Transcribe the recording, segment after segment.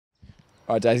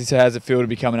All right, Daisy, so how does it feel to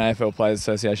become an AFL Players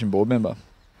Association board member?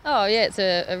 Oh yeah, it's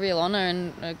a real honour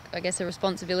and I guess a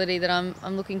responsibility that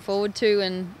I'm looking forward to,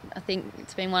 and I think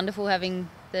it's been wonderful having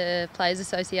the Players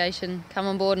Association come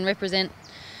on board and represent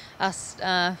us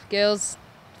girls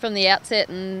from the outset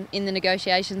and in the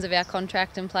negotiations of our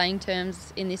contract and playing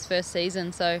terms in this first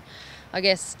season. So I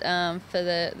guess for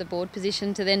the board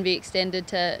position to then be extended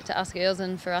to us girls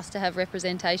and for us to have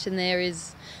representation there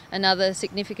is another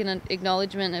significant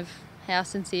acknowledgement of how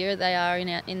sincere they are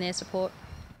in their support.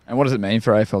 And what does it mean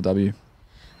for AFLW?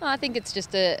 I think it's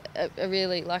just a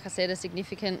really, like I said, a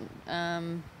significant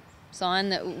sign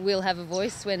that we'll have a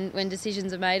voice when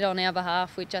decisions are made on our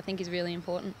behalf, which I think is really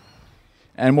important.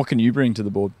 And what can you bring to the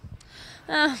board?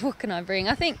 What can I bring?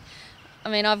 I've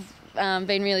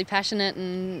been really passionate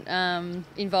and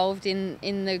involved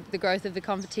in the growth of the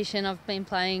competition. I've been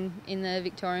playing in the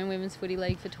Victorian Women's Footy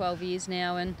League for 12 years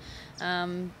now, and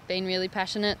been really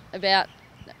passionate about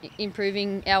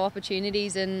improving our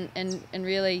opportunities and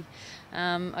really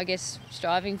I guess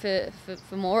striving for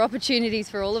more opportunities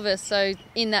for all of us. So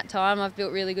in that time I've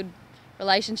built really good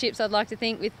relationships, I'd like to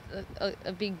think, with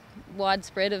a big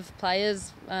widespread of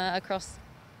players across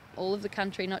all of the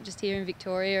country, not just here in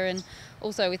Victoria, and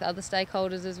also with other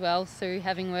stakeholders as well. Through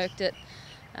having worked at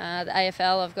the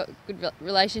AFL, I've got good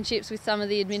relationships with some of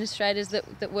the administrators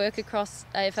that work across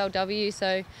AFLW,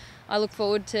 so I look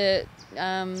forward to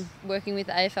working with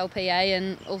the AFLPA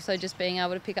and also just being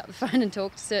able to pick up the phone and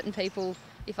talk to certain people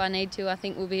if I need to. I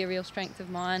think will be a real strength of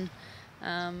mine.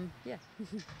 Yeah.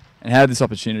 And how did this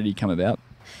opportunity come about?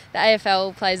 The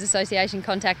AFL Players Association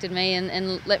contacted me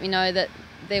and let me know that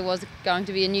there was going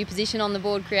to be a new position on the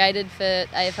board created for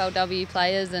AFLW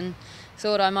players, and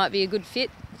thought I might be a good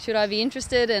fit should I be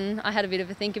interested. And I had a bit of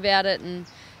a think about it, and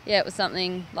yeah, it was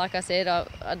something, like I said,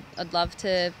 I'd love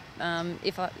to,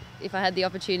 if I had the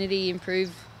opportunity,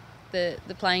 improve the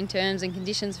playing terms and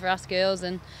conditions for us girls.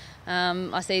 And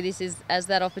I see this as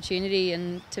that opportunity,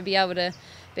 and to be able to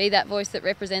be that voice that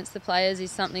represents the players is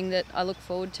something that I look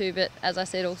forward to. But as I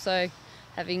said, also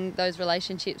having those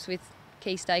relationships with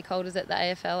key stakeholders at the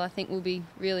AFL I think will be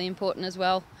really important as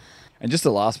well. And just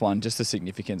the last one, just the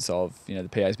significance of, the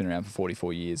PA's been around for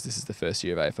 44 years. This is the first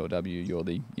year of AFLW. You're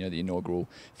the inaugural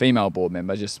female board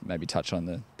member. Just maybe touch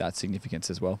on that significance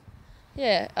as well.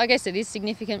 Yeah, I guess it is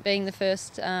significant being the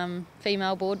first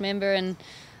female board member, and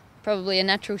probably a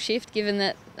natural shift given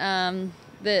that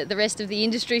the rest of the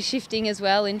industry is shifting as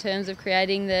well in terms of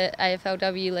creating the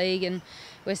AFLW League, and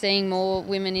we're seeing more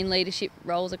women in leadership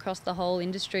roles across the whole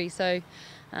industry. So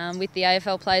with the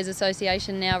AFL Players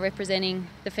Association now representing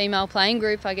the female playing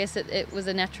group, I guess it was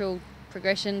a natural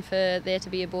progression for there to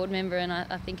be a board member, and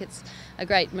I think it's a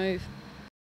great move.